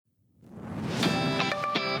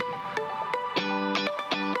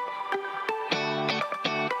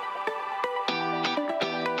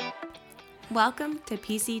Welcome to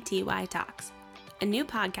PCTY Talks, a new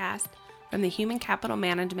podcast from the human capital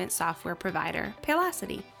management software provider,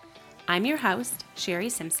 Paylocity. I'm your host, Sherry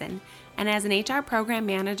Simpson, and as an HR program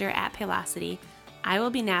manager at Paylocity, I will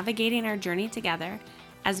be navigating our journey together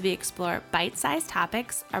as we explore bite-sized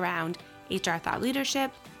topics around HR thought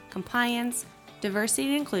leadership, compliance, diversity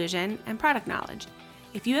and inclusion, and product knowledge.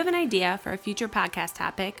 If you have an idea for a future podcast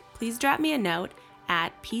topic, please drop me a note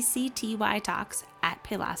at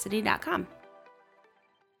pctytalks@paylocity.com.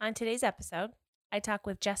 On today's episode, I talk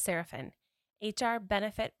with Jess Serafin, HR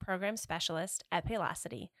Benefit Program Specialist at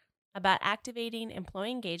Paylocity, about activating employee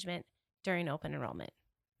engagement during open enrollment.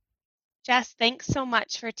 Jess, thanks so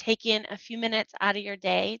much for taking a few minutes out of your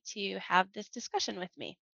day to have this discussion with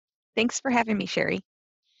me. Thanks for having me, Sherry.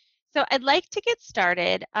 So I'd like to get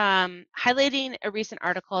started highlighting a recent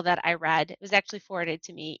article that I read. It was actually forwarded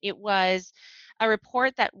to me. It was a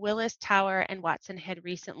report that Willis Tower and Watson had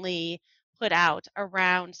recently put out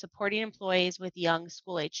around supporting employees with young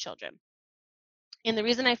school-age children. And the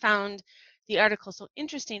reason I found the article so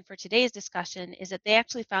interesting for today's discussion is that they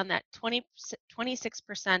actually found that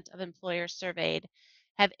 26% of employers surveyed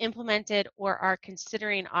have implemented or are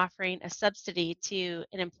considering offering a subsidy to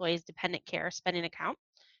an employee's dependent care spending account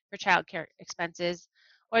for child care expenses,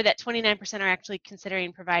 or that 29% are actually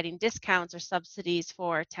considering providing discounts or subsidies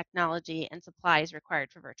for technology and supplies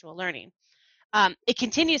required for virtual learning. It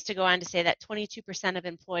continues to go on to say that 22% of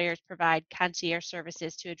employers provide concierge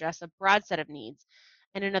services to address a broad set of needs,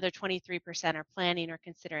 and another 23% are planning or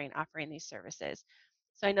considering offering these services.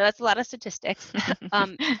 So I know that's a lot of statistics,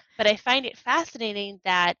 but I find it fascinating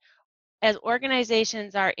that as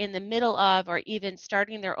organizations are in the middle of or even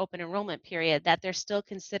starting their open enrollment period, that they're still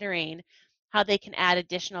considering how they can add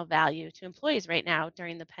additional value to employees right now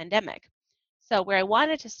during the pandemic. So where I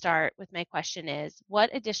wanted to start with my question is, what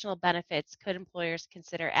additional benefits could employers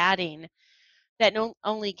consider adding that not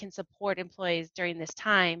only can support employees during this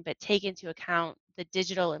time, but take into account the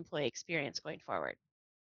digital employee experience going forward?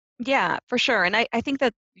 Yeah, for sure. And I think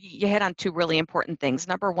that you hit on two really important things.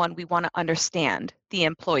 Number one, we want to understand the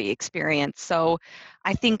employee experience. So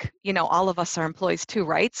I think, all of us are employees too,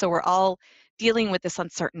 right? So we're all dealing with this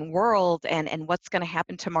uncertain world and what's going to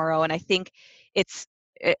happen tomorrow. And I think it's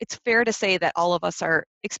it's fair to say that all of us are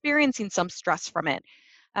experiencing some stress from it.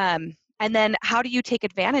 And then how do you take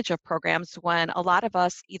advantage of programs when a lot of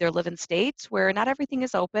us either live in states where not everything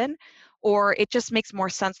is open, or it just makes more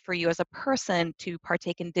sense for you as a person to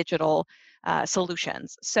partake in digital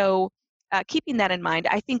solutions? So keeping that in mind,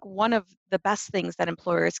 I think one of the best things that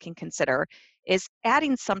employers can consider is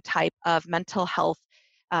adding some type of mental health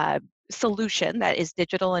uh, solution that is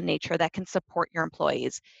digital in nature that can support your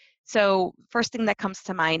employees. So first thing that comes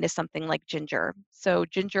to mind is something like Ginger. So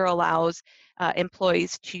Ginger allows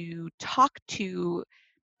employees to talk to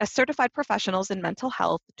certified professionals in mental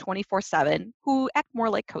health 24/7 who act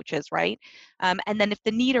more like coaches, right? And then if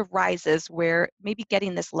the need arises where maybe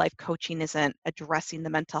getting this life coaching isn't addressing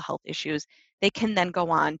the mental health issues, they can then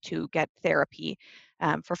go on to get therapy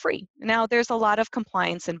for free. Now, there's a lot of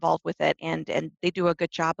compliance involved with it, and they do a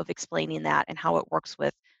good job of explaining that and how it works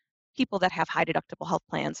with people that have high deductible health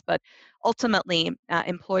plans. But ultimately,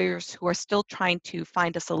 employers who are still trying to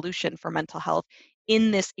find a solution for mental health in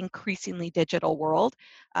this increasingly digital world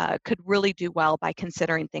could really do well by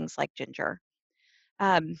considering things like Ginger.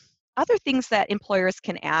 Um, Other things that employers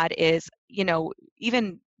can add is,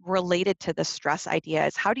 even related to the stress idea,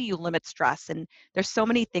 is how do you limit stress? And there's so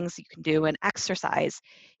many things you can do, and exercise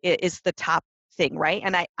is the top thing, right?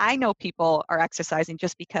 And I know people are exercising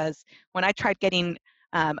just because when I tried getting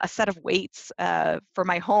a set of weights for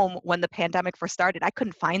my home when the pandemic first started, I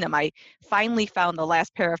couldn't find them. I finally found the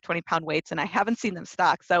last pair of 20-pound weights, and I haven't seen them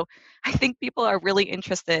stock. So I think people are really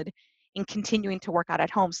interested in continuing to work out at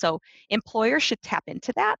home. So employers should tap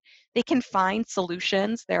into that. They can find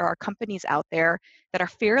solutions. There are companies out there that are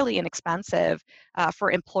fairly inexpensive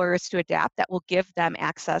for employers to adapt that will give them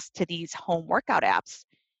access to these home workout apps.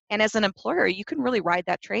 And as an employer, you can really ride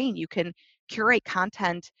that train. You can curate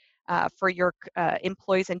content for your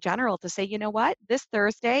employees in general to say, you know what, this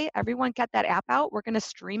Thursday, everyone get that app out. We're going to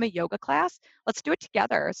stream a yoga class. Let's do it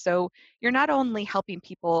together. So you're not only helping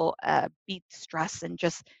people beat stress and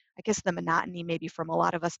just, I guess, the monotony maybe from a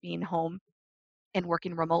lot of us being home and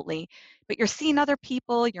working remotely, but you're seeing other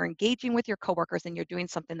people, you're engaging with your coworkers, and you're doing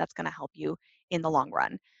something that's going to help you in the long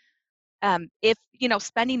run. If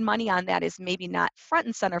spending money on that is maybe not front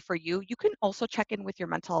and center for you, you can also check in with your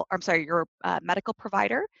your medical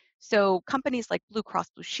provider. So companies like Blue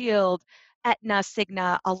Cross Blue Shield, Aetna,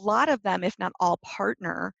 Cigna, a lot of them, if not all,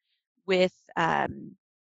 partner with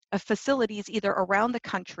facilities either around the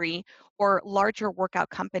country or larger workout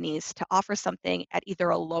companies to offer something at either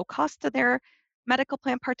a low cost to their medical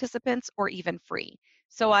plan participants or even free.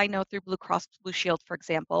 So I know through Blue Cross Blue Shield, for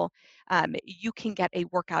example, you can get a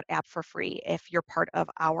workout app for free if you're part of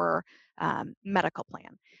our medical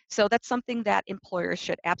plan. So that's something that employers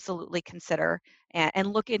should absolutely consider and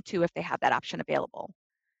look into if they have that option available.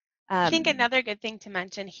 I think Um, another good thing to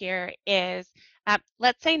mention here is,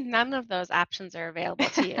 let's say none of those options are available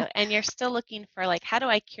to you, and you're still looking for like, how do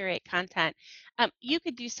I curate content? You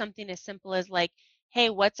could do something as simple as like, hey,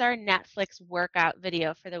 what's our Netflix workout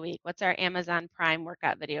video for the week? What's our Amazon Prime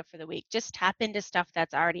workout video for the week? Just tap into stuff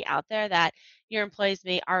that's already out there that your employees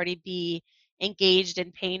may already be engaged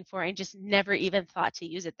and paying for, and just never even thought to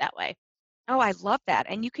use it that way. Oh, I love that.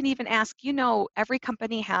 And you can even ask, every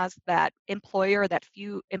company has that employer, that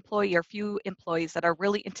few employee or few employees that are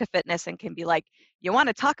really into fitness and can be like, you want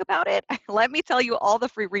to talk about it? Let me tell you all the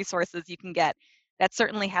free resources you can get. That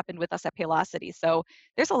certainly happened with us at Paylocity. So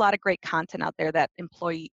there's a lot of great content out there that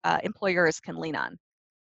employers can lean on.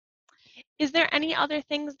 Is there any other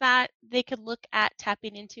things that they could look at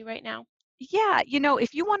tapping into right now? Yeah,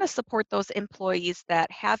 if you want to support those employees that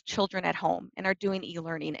have children at home and are doing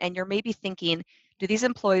e-learning, and you're maybe thinking, do these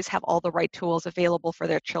employees have all the right tools available for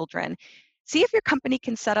their children? See if your company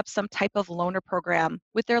can set up some type of loaner program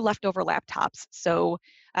with their leftover laptops. So,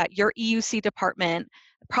 your EUC department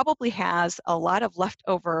probably has a lot of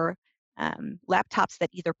leftover laptops that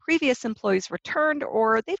either previous employees returned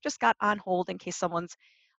or they've just got on hold in case someone's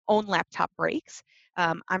own laptop breaks.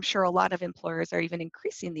 I'm sure a lot of employers are even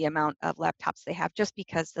increasing the amount of laptops they have just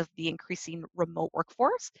because of the increasing remote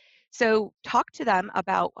workforce. So talk to them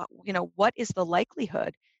about, what is the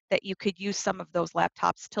likelihood that you could use some of those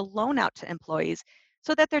laptops to loan out to employees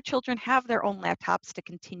so that their children have their own laptops to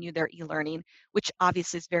continue their e-learning, which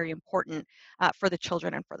obviously is very important for the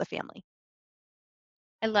children and for the family.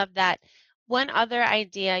 I love that. One other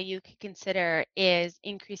idea you could consider is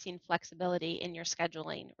increasing flexibility in your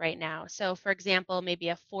scheduling right now. So, for example, maybe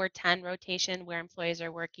a 4-10 rotation where employees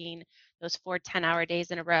are working those 4 10-hour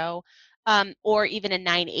days in a row, or even a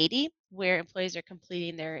 980 where employees are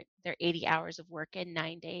completing their 80 hours of work in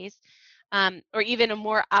 9 days. Or even a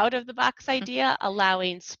more out of the box idea,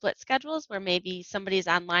 allowing split schedules where maybe somebody's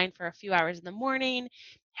online for a few hours in the morning,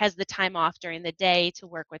 has the time off during the day to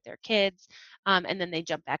work with their kids, and then they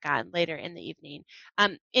jump back on later in the evening.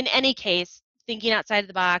 In any case, thinking outside of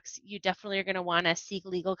the box, you definitely are going to want to seek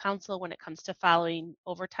legal counsel when it comes to following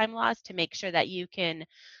overtime laws to make sure that you can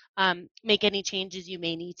make any changes you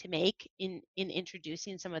may need to make in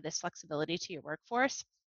introducing some of this flexibility to your workforce.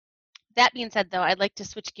 That being said, though, I'd like to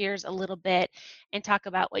switch gears a little bit and talk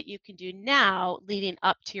about what you can do now leading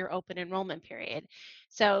up to your open enrollment period.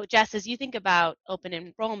 So, Jess, as you think about open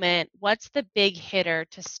enrollment, what's the big hitter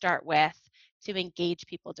to start with to engage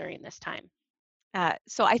people during this time?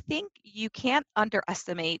 So I think you can't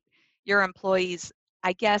underestimate your employees,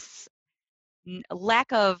 I guess,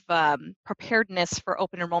 lack of preparedness for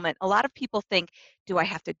open enrollment. A lot of people think, do I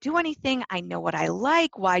have to do anything? I know what I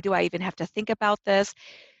like. Why do I even have to think about this?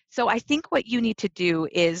 So I think what you need to do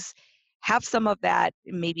is have some of that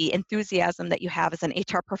maybe enthusiasm that you have as an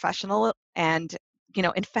HR professional and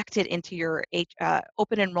infect it into your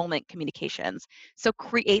open enrollment communications. So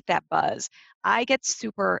create that buzz. I get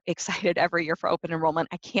super excited every year for open enrollment.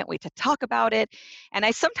 I can't wait to talk about it. And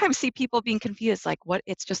I sometimes see people being confused, like, what?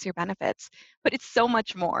 It's just your benefits, but it's so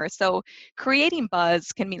much more. So creating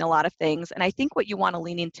buzz can mean a lot of things. And I think what you want to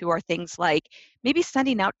lean into are things like maybe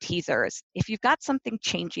sending out teasers. If you've got something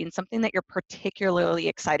changing, something that you're particularly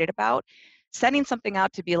excited about, sending something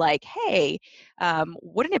out to be like, hey,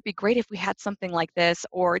 wouldn't it be great if we had something like this?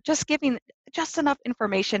 Or just giving just enough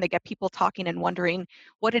information to get people talking and wondering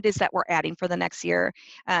what it is that we're adding for the next year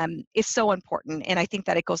is so important. And I think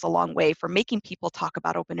that it goes a long way for making people talk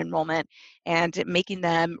about open enrollment and making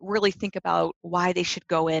them really think about why they should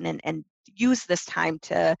go in and use this time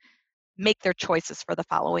to make their choices for the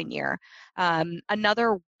following year.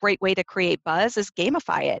 Another great way to create buzz is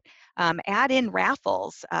gamify it. Add in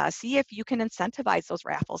raffles. See if you can incentivize those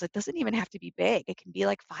raffles. It doesn't even have to be big. It can be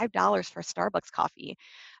like $5 for Starbucks coffee.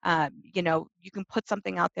 You can put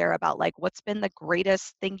something out there about like what's been the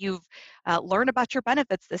greatest thing you've learned about your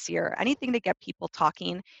benefits this year. Anything to get people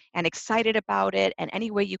talking and excited about it. And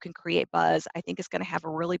any way you can create buzz, I think is going to have a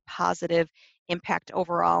really positive impact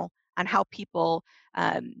overall on how people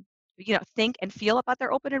um, think and feel about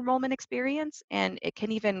their open enrollment experience, and it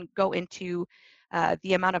can even go into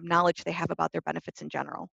the amount of knowledge they have about their benefits in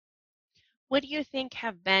general. What do you think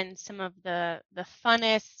have been some of the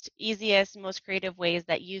funnest, easiest, most creative ways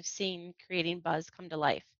that you've seen creating buzz come to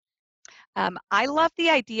life? I love the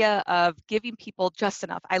idea of giving people just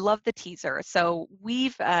enough. I love the teaser. So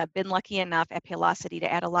we've been lucky enough at Paylocity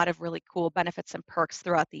to add a lot of really cool benefits and perks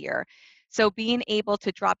throughout the year. So being able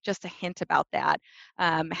to drop just a hint about that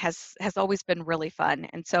has always been really fun.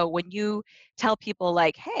 And so when you tell people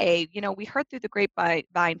like, hey, we heard through the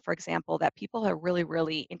grapevine, for example, that people are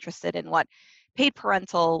really interested in what paid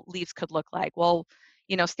parental leaves could look like. Well,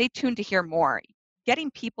 stay tuned to hear more.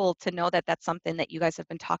 Getting people to know that that's something that you guys have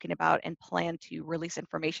been talking about and plan to release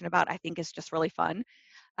information about, I think is just really fun.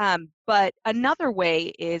 But another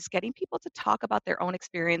way is getting people to talk about their own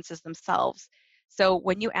experiences themselves. So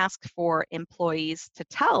when you ask for employees to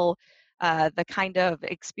tell the kind of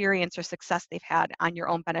experience or success they've had on your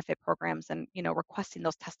own benefit programs, and requesting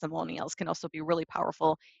those testimonials can also be really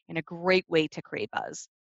powerful and a great way to create buzz.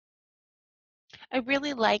 I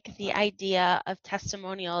really like the idea of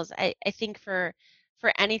testimonials. I think for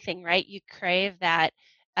anything, right? You crave that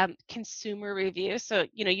consumer review. So,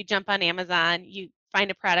 you jump on Amazon, you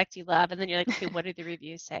find a product you love, and then you're like, okay, what do the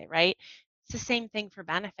reviews say, right? It's the same thing for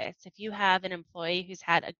benefits. If you have an employee who's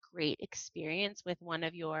had a great experience with one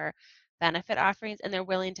of your benefit offerings and they're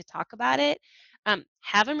willing to talk about it,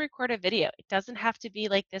 have them record a video. It doesn't have to be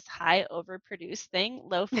like this high overproduced thing,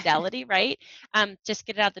 low fidelity, right? Just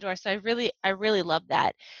get it out the door. So I really love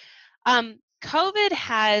that. COVID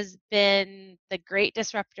has been the great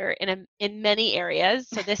disruptor in many areas.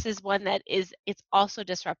 So this is one that it's also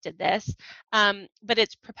disrupted this, but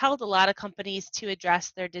it's propelled a lot of companies to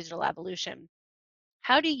address their digital evolution.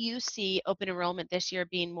 How do you see open enrollment this year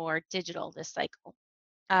being more digital this cycle?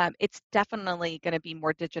 It's definitely going to be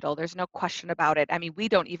more digital. There's no question about it. I mean, we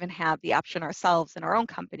don't even have the option ourselves in our own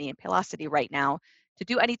company in Paylocity right now to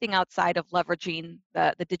do anything outside of leveraging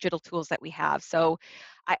the digital tools that we have. So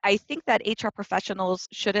I think that HR professionals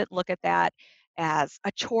shouldn't look at that as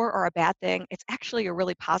a chore or a bad thing. It's actually a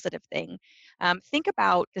really positive thing. Think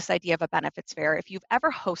about this idea of a benefits fair. If you've ever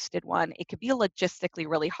hosted one, it could be logistically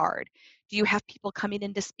really hard. Do you have people coming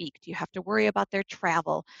in to speak? Do you have to worry about their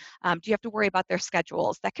travel? Do you have to worry about their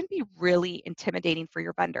schedules? That can be really intimidating for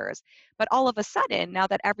your vendors. But all of a sudden, now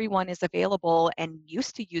that everyone is available and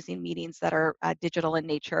used to using meetings that are digital in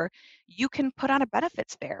nature, you can put on a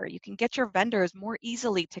benefits fair. You can get your vendors more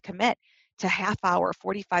easily to commit to half hour,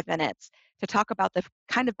 45 minutes to talk about the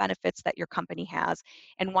kind of benefits that your company has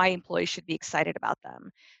and why employees should be excited about them.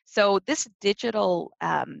 So this digital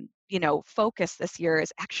focus this year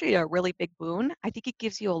is actually a really big boon. I think it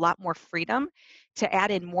gives you a lot more freedom to add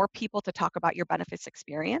in more people to talk about your benefits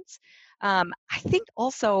experience. I think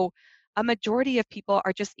also a majority of people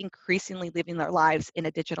are just increasingly living their lives in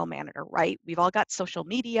a digital manner, right? We've all got social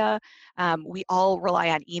media. We all rely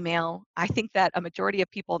on email. I think that a majority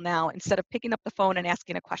of people now, instead of picking up the phone and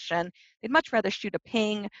asking a question, they'd much rather shoot a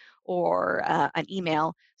ping or an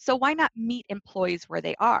email. So why not meet employees where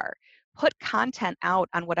they are? Put content out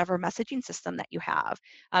on whatever messaging system that you have.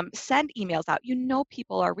 Send emails out. You know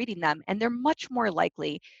people are reading them, and they're much more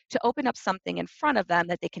likely to open up something in front of them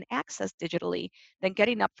that they can access digitally than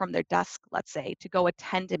getting up from their desk, let's say, to go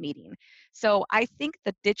attend a meeting. So I think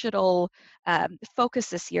the digital focus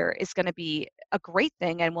this year is going to be a great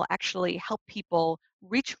thing and will actually help people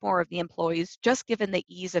reach more of the employees, just given the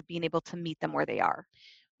ease of being able to meet them where they are.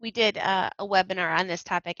 We did a webinar on this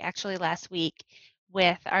topic actually last week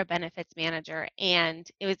with our benefits manager, and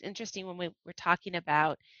it was interesting when we were talking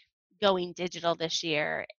about going digital this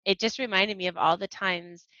year. It just reminded me of all the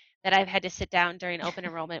times that I've had to sit down during open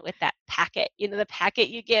enrollment with that packet, the packet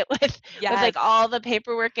you get with like Yes. all the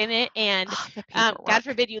paperwork in it. And Oh, the God paperwork.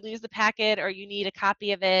 forbid you lose the packet or you need a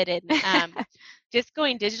copy of it. And just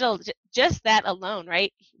going digital, just that alone,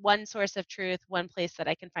 right? One source of truth, one place that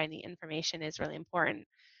I can find the information is really important.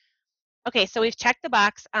 Okay, so we've checked the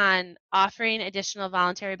box on offering additional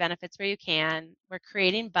voluntary benefits where you can. We're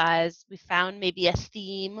creating buzz. We found maybe a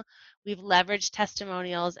theme. We've leveraged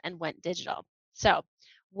testimonials and went digital. So,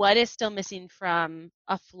 what is still missing from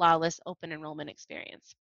a flawless open enrollment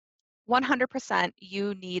experience? 100%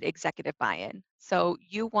 you need executive buy-in. So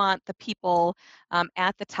you want the people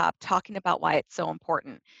at the top talking about why it's so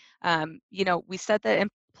important. We said that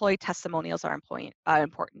employee testimonials are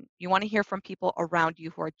important. You want to hear from people around you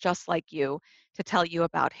who are just like you to tell you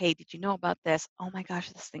about, hey, did you know about this? Oh my gosh,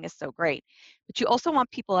 this thing is so great. But you also want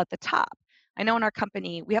people at the top. I know in our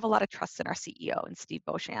company, we have a lot of trust in our CEO and Steve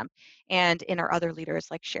Beauchamp and in our other leaders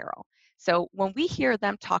like Cheryl. So when we hear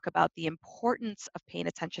them talk about the importance of paying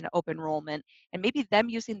attention to open enrollment and maybe them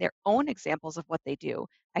using their own examples of what they do,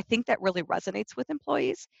 I think that really resonates with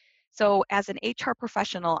employees. So as an HR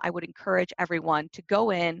professional, I would encourage everyone to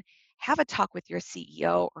go in, have a talk with your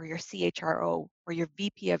CEO or your CHRO or your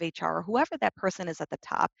VP of HR or whoever that person is at the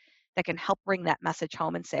top that can help bring that message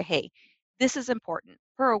home and say, hey, this is important.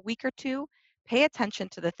 For a week or two, pay attention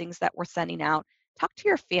to the things that we're sending out. Talk to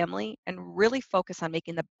your family and really focus on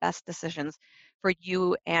making the best decisions for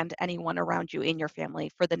you and anyone around you in your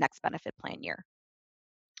family for the next benefit plan year.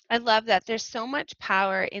 I love that. There's so much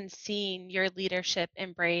power in seeing your leadership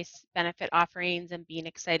embrace benefit offerings and being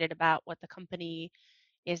excited about what the company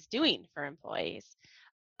is doing for employees.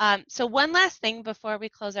 So, one last thing before we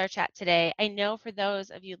close our chat today. I know for those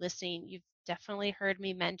of you listening, you've definitely heard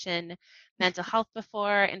me mention mental health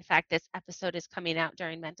before. In fact, this episode is coming out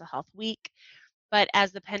during Mental Health Week. But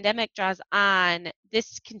as the pandemic draws on,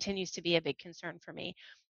 this continues to be a big concern for me.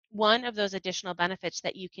 One of those additional benefits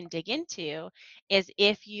that you can dig into is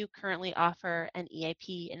if you currently offer an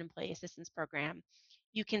EAP, an employee assistance program,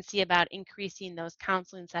 you can see about increasing those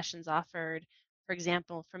counseling sessions offered, for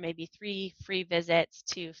example, from maybe 3 free visits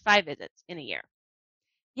to 5 visits in a year.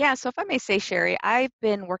 Yeah, so if I may say, Sherry, I've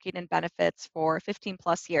been working in benefits for 15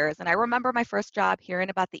 plus years, and I remember my first job hearing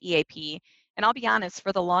about the EAP. And I'll be honest,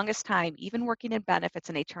 for the longest time, even working in benefits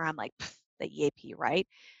and HR, I'm like, "Pff, the EAP, right?"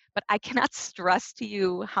 But I cannot stress to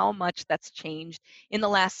you how much that's changed in the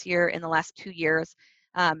last year, in the last 2 years,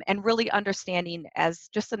 and really understanding as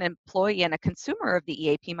just an employee and a consumer of the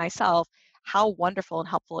EAP myself, how wonderful and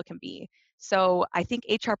helpful it can be. So I think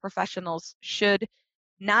HR professionals should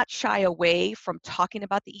not shy away from talking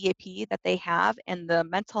about the EAP that they have and the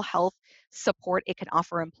mental health support it can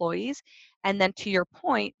offer employees. And then to your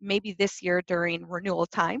point, maybe this year during renewal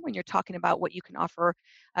time, when you're talking about what you can offer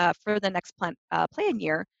for the next plan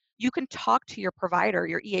year, you can talk to your provider,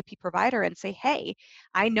 your EAP provider, and say, hey,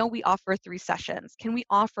 I know we offer 3 sessions. Can we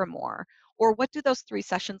offer more? Or what do those 3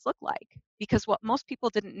 sessions look like? Because what most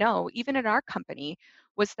people didn't know, even in our company,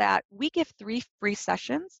 was that we give 3 free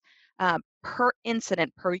sessions per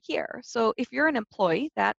incident per year. So if you're an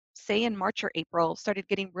employee that, say, in March or April, started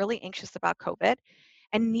getting really anxious about COVID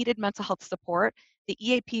and needed mental health support, the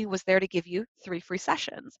EAP was there to give you 3 free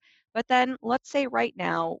sessions. But then, let's say right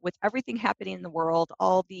now, with everything happening in the world,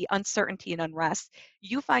 all the uncertainty and unrest,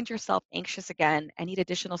 you find yourself anxious again and need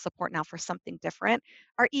additional support now for something different.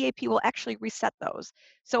 Our EAP will actually reset those.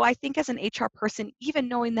 So I think as an HR person, even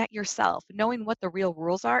knowing that yourself, knowing what the real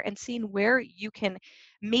rules are, and seeing where you can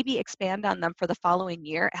maybe expand on them for the following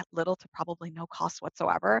year at little to probably no cost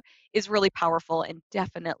whatsoever is really powerful and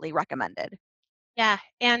definitely recommended. Yeah,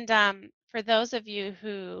 and for those of you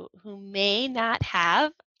who may not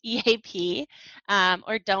have EAP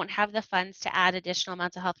or don't have the funds to add additional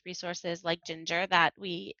mental health resources like Ginger that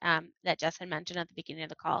Jess had mentioned at the beginning of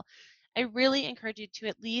the call, I really encourage you to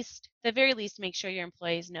at least, the very least, make sure your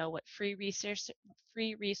employees know what free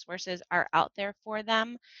resources are out there for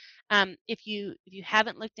them. If you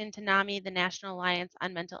haven't looked into NAMI, the National Alliance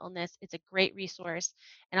on Mental Illness, it's a great resource,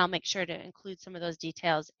 and I'll make sure to include some of those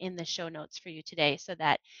details in the show notes for you today so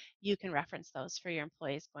that you can reference those for your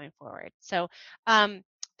employees going forward. So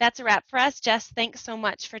that's a wrap for us. Jess, thanks so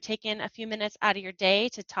much for taking a few minutes out of your day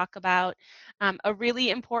to talk about a really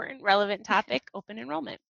important, relevant topic, open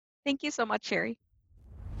enrollment. Thank you so much, Sherry.